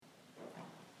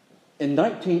In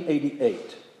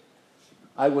 1988,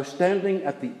 I was standing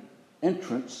at the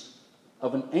entrance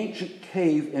of an ancient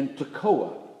cave in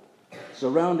Tekoa,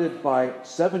 surrounded by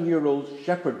 7-year-old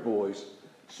shepherd boys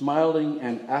smiling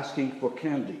and asking for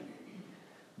candy,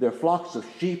 their flocks of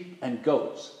sheep and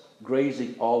goats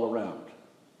grazing all around.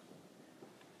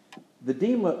 The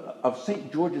dean of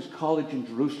St. George's College in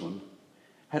Jerusalem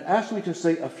had asked me to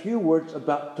say a few words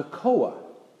about Tekoa,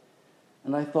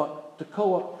 and I thought,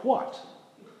 Tekoa what?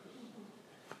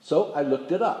 So I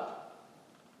looked it up.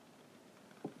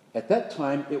 At that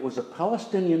time, it was a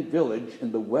Palestinian village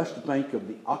in the west bank of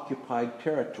the occupied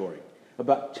territory,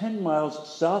 about 10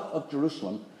 miles south of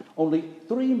Jerusalem, only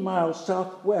 3 miles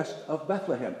southwest of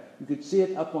Bethlehem. You could see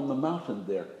it up on the mountain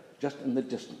there, just in the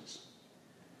distance.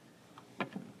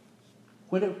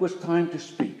 When it was time to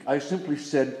speak, I simply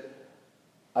said,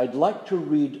 I'd like to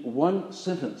read one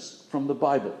sentence from the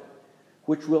Bible,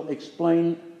 which will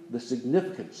explain the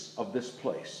significance of this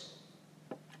place.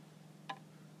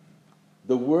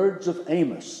 The words of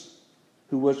Amos,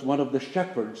 who was one of the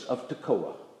shepherds of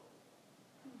Tekoa.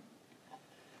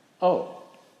 Oh,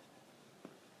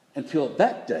 until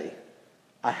that day,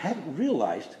 I hadn't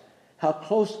realized how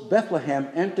close Bethlehem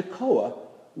and Tekoa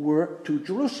were to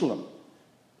Jerusalem.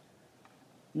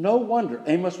 No wonder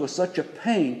Amos was such a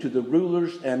pain to the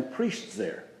rulers and priests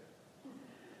there.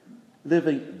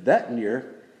 Living that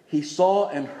near, he saw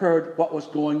and heard what was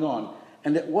going on,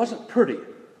 and it wasn't pretty,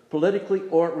 politically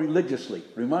or religiously.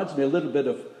 Reminds me a little bit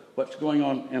of what's going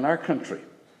on in our country.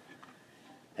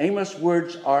 Amos'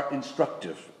 words are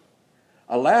instructive.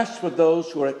 Alas for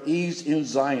those who are at ease in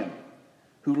Zion,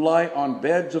 who lie on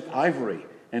beds of ivory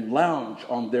and lounge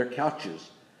on their couches,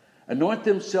 anoint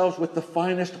themselves with the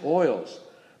finest oils,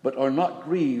 but are not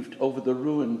grieved over the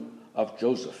ruin of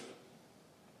Joseph.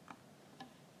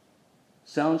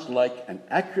 Sounds like an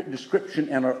accurate description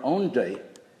in our own day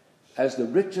as the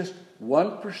richest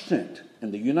 1%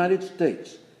 in the United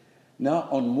States now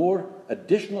on more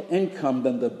additional income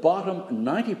than the bottom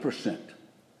 90%,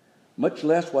 much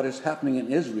less what is happening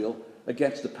in Israel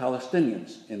against the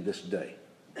Palestinians in this day.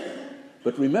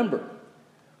 But remember,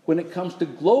 when it comes to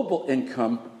global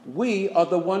income, we are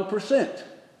the 1%.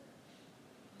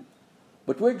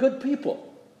 But we're good people.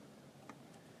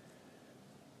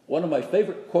 One of my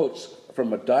favorite quotes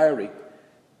from a diary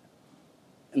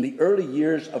in the early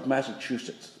years of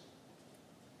Massachusetts.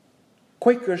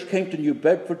 Quakers came to New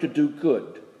Bedford to do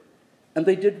good, and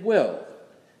they did well,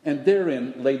 and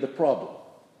therein lay the problem.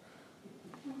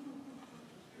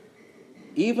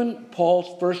 Even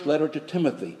Paul's first letter to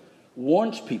Timothy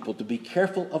warns people to be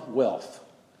careful of wealth.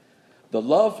 The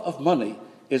love of money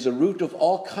is a root of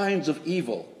all kinds of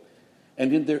evil,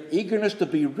 and in their eagerness to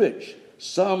be rich,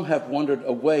 some have wandered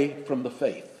away from the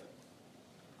faith.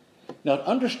 Now, to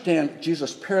understand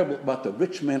Jesus' parable about the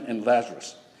rich man and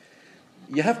Lazarus,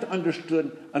 you have to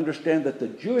understand that the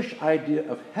Jewish idea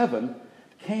of heaven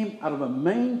came out of a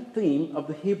main theme of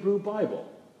the Hebrew Bible,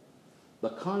 the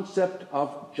concept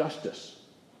of justice.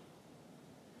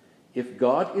 If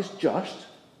God is just,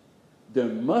 there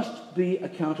must be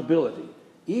accountability,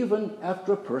 even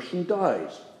after a person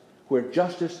dies, where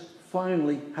justice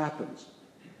finally happens,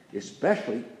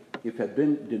 especially if it had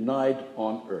been denied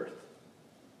on earth.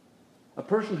 A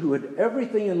person who had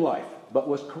everything in life but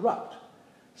was corrupt,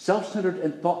 self-centered,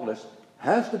 and thoughtless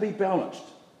has to be balanced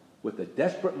with a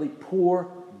desperately poor,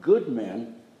 good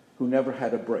man who never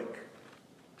had a break.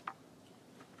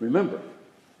 Remember,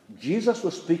 Jesus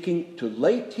was speaking to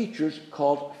lay teachers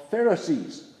called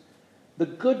Pharisees, the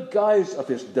good guys of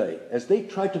his day, as they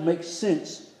tried to make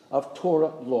sense of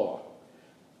Torah law.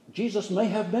 Jesus may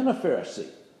have been a Pharisee.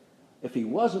 If he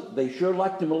wasn't, they sure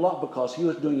liked him a lot because he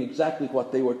was doing exactly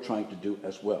what they were trying to do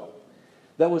as well.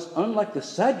 That was unlike the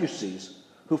Sadducees,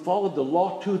 who followed the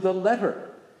law to the letter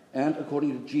and,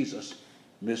 according to Jesus,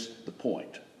 missed the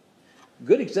point. A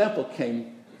good example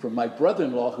came from my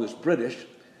brother-in-law, who is British,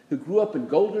 who grew up in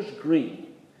Golders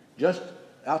Green, just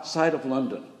outside of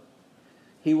London.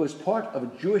 He was part of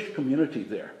a Jewish community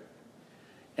there.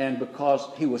 And because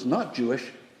he was not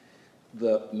Jewish,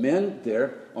 the men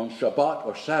there on Shabbat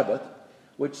or Sabbath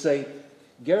would say,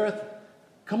 Gareth,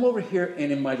 come over here,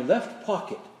 and in my left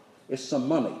pocket is some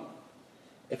money.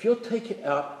 If you'll take it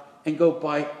out and go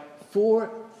buy 4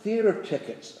 theater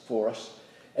tickets for us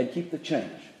and keep the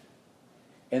change.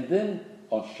 And then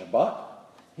on Shabbat,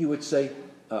 he would say,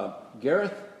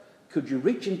 Gareth, could you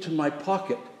reach into my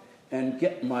pocket and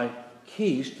get my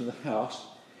keys to the house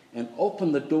and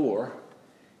open the door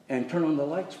and turn on the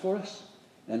lights for us?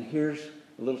 And here's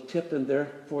a little tip in there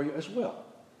for you as well.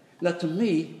 Now, to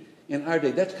me, in our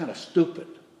day, that's kind of stupid.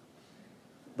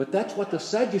 But that's what the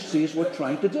Sadducees were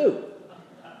trying to do.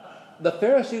 the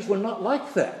Pharisees were not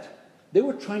like that. They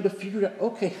were trying to figure out,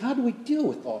 okay, how do we deal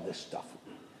with all this stuff?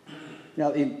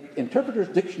 Now, the Interpreter's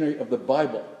Dictionary of the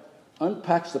Bible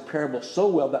unpacks the parable so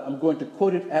well that I'm going to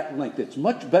quote it at length. It's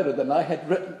much better than I had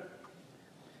written. It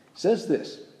says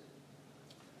this: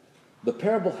 the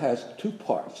parable has two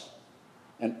parts,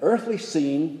 an earthly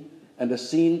scene and a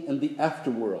scene in the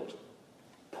afterworld.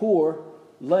 Poor,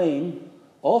 lame,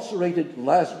 ulcerated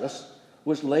Lazarus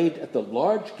was laid at the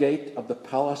large gate of the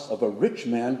palace of a rich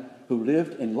man who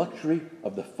lived in luxury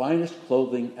of the finest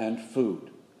clothing and food.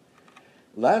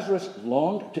 Lazarus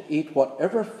longed to eat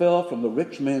whatever fell from the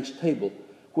rich man's table,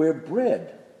 where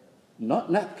bread,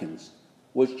 not napkins,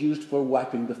 was used for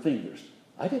wiping the fingers.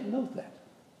 I didn't know that.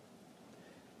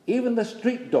 Even the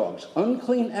street dogs,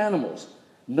 unclean animals,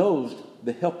 nosed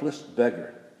the helpless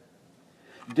beggar.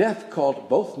 Death called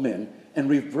both men and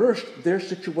reversed their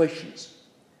situations.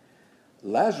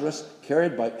 Lazarus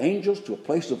carried by angels to a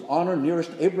place of honor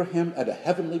nearest Abraham at a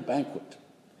heavenly banquet.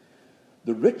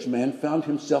 The rich man found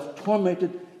himself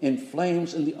tormented in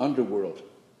flames in the underworld.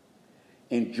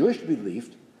 In Jewish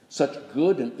belief, such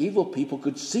good and evil people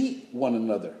could see one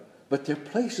another, but their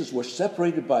places were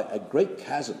separated by a great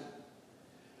chasm.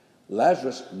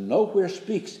 Lazarus nowhere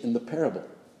speaks in the parable,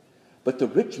 but the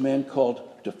rich man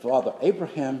called to Father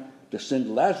Abraham to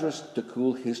send Lazarus to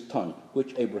cool his tongue,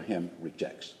 which Abraham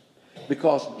rejects,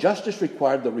 because justice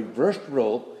required the reversed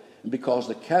role and because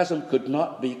the chasm could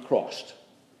not be crossed.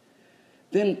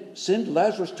 Then send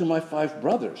Lazarus to my 5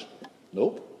 brothers.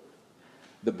 Nope.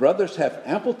 The brothers have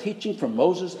ample teaching from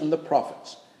Moses and the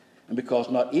prophets, and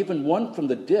because not even one from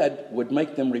the dead would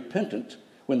make them repentant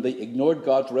when they ignored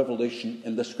God's revelation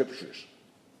in the Scriptures.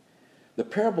 The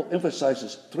parable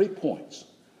emphasizes 3 points: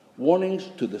 warnings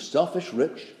to the selfish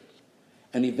rich,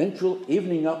 an eventual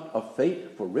evening up of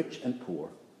fate for rich and poor,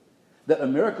 that a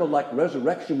miracle like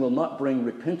resurrection will not bring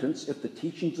repentance if the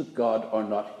teachings of God are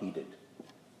not heeded.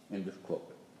 End of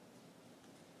quote.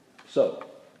 So,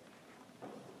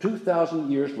 2,000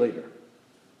 years later,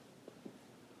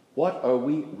 what are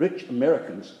we rich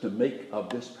Americans to make of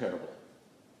this parable?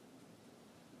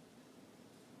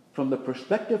 From the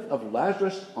perspective of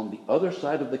Lazarus on the other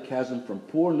side of the chasm from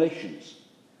poor nations,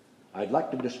 I'd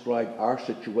like to describe our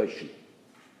situation.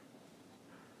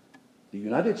 The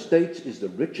United States is the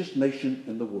richest nation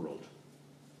in the world.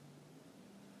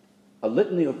 A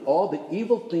litany of all the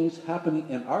evil things happening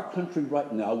in our country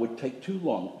right now would take too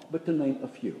long, but to name a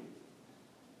few.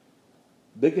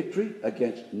 Bigotry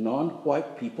against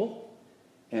non-white people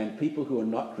and people who are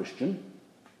not Christian.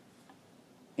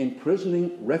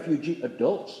 Imprisoning refugee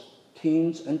adults,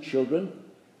 teens, and children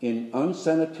in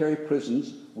unsanitary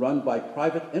prisons run by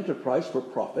private enterprise for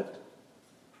profit.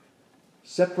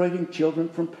 Separating children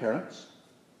from parents.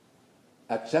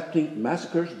 Accepting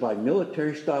massacres by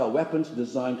military-style weapons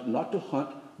designed not to hunt,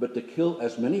 but to kill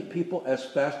as many people as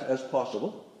fast as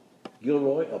possible.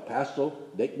 Gilroy, El Paso,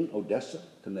 Dayton, Odessa,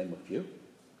 to name a few.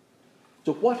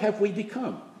 So what have we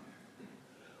become?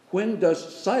 When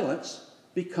does silence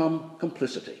become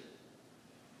complicity?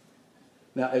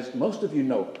 Now, as most of you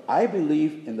know, I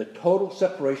believe in the total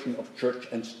separation of church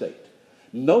and state.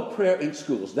 No prayer in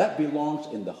schools. That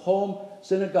belongs in the home,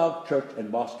 synagogue, church, and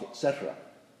mosque, etc.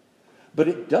 But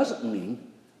it doesn't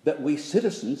mean that we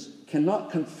citizens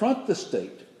cannot confront the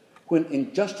state when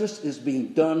injustice is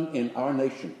being done in our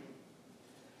nation.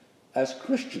 As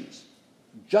Christians,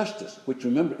 justice, which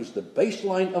remember is the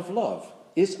baseline of love,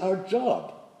 is our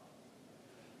job.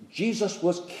 Jesus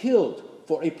was killed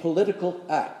for a political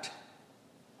act.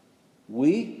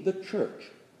 We, the church,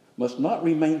 must not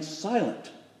remain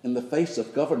silent in the face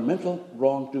of governmental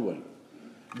wrongdoing.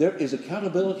 There is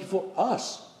accountability for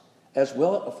us as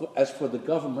well as for the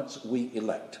governments we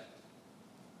elect.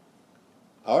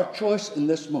 Our choice in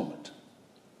this moment: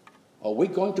 are we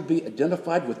going to be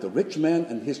identified with the rich man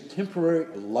and his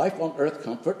temporary life on earth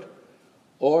comfort,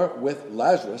 or with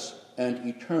Lazarus and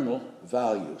eternal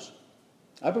values?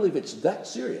 I believe it's that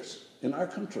serious in our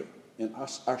country, in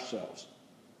us ourselves.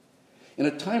 In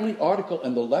a timely article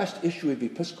in the last issue of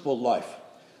Episcopal Life,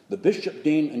 the Bishop,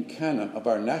 Dean, and Canon of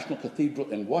our National Cathedral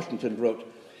in Washington wrote,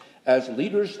 "As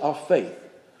leaders of faith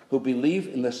who believe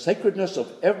in the sacredness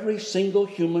of every single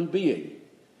human being,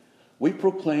 we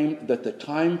proclaim that the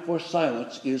time for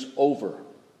silence is over.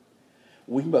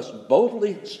 We must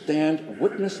boldly stand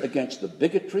witness against the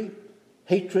bigotry,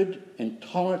 hatred,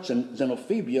 intolerance, and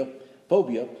xenophobia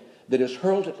that is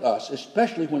hurled at us,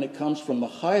 especially when it comes from the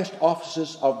highest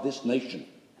offices of this nation.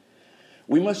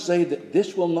 We must say that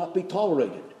this will not be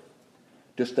tolerated.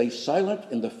 To stay silent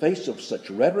in the face of such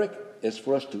rhetoric is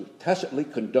for us to tacitly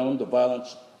condone the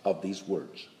violence of these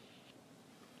words."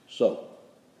 So,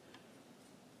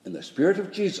 in the Spirit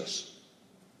of Jesus,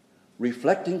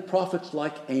 reflecting prophets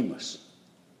like Amos,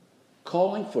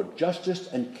 calling for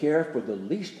justice and care for the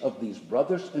least of these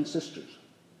brothers and sisters,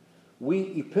 we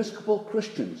Episcopal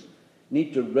Christians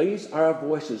need to raise our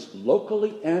voices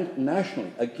locally and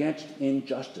nationally against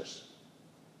injustice.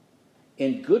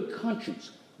 In good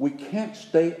conscience, we can't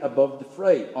stay above the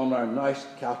fray on our nice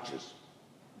couches.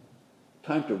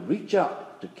 Time to reach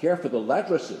out to care for the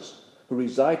Lazaruses who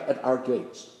reside at our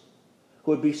gates,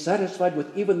 who would be satisfied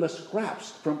with even the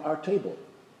scraps from our table.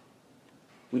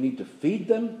 We need to feed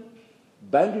them,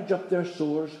 bandage up their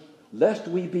sores, lest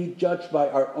we be judged by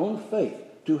our own faith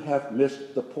to have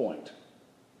missed the point,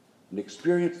 and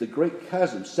experience the great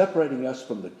chasm separating us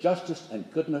from the justice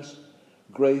and goodness,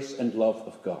 grace and love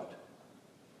of God.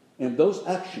 In those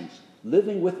actions,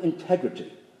 living with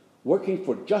integrity, working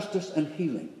for justice and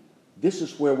healing, this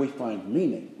is where we find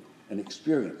meaning and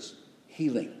experience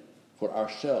healing for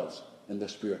ourselves in the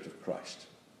Spirit of Christ.